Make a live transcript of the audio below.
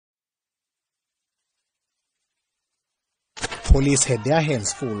Police had their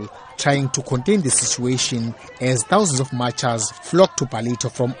hands full trying to contain the situation as thousands of marchers flocked to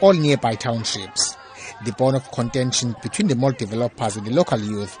Ballito from all nearby townships. The bone of contention between the mall developers and the local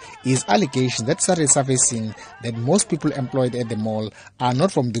youth is allegations that started surfacing that most people employed at the mall are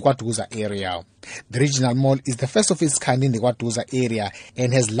not from the KwaDukuza area. The regional mall is the first of its kind in the KwaDukuza area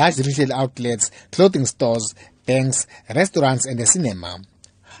and has large retail outlets, clothing stores, banks, restaurants and a cinema.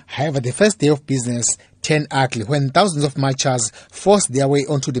 However, the first day of business turned ugly when thousands of marchers forced their way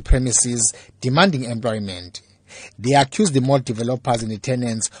onto the premises demanding employment. They accused the mall developers and the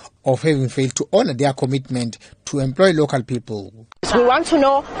tenants of having failed to honor their commitment to employ local people. We want to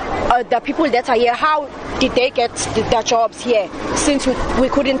know the people that are here, how did they get their jobs here, since we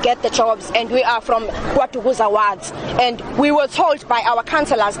couldn't get the jobs and we are from KwaDukuza wards. And we were told by our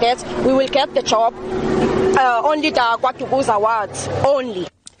councillors that we will get the job only the KwaDukuza wards only.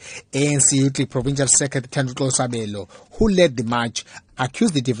 ANC Youth Provincial Secretary Sabelo, who led the march,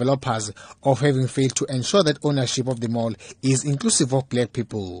 accused the developers of having failed to ensure that ownership of the mall is inclusive of black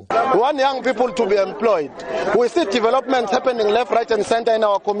people. We want young people to be employed. We see developments happening left, right and center in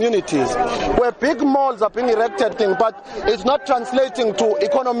our communities, where big malls are being erected, but it's not translating to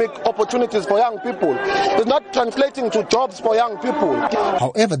economic opportunities for young people. It's not translating to jobs for young people.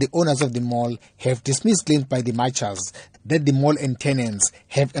 However, the owners of the mall have dismissed claims by the marchers that the mall and tenants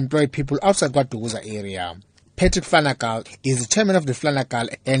have employed people outside KwaDukuza area. Patrick Flanagan is the chairman of the Flanagan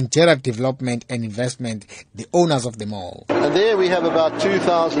and Gerard Development and Investment, the owners of the mall. And there we have about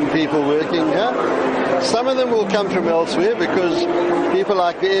 2,000 people working here. Some of them will come from elsewhere because people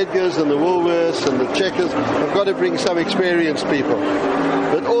like the Edgars and the Woolworths and the Checkers have got to bring some experienced people.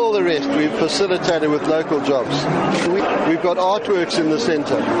 But all the rest we've facilitated with local jobs. We've got artworks in the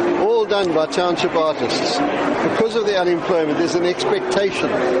centre, all done by township artists. Because of the unemployment, there's an expectation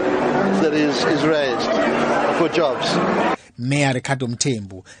that is raised for jobs. Mayor Ricardo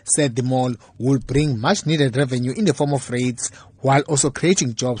Mthembu said the mall will bring much needed revenue in the form of rates while also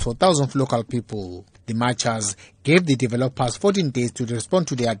creating jobs for thousands of local people. The marchers gave the developers 14 days to respond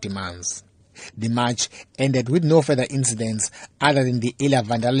to their demands. The march ended with no further incidents other than the earlier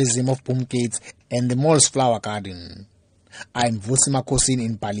vandalism of boom gates and the mall's flower garden. I'm Vusi Makosini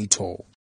in Ballito.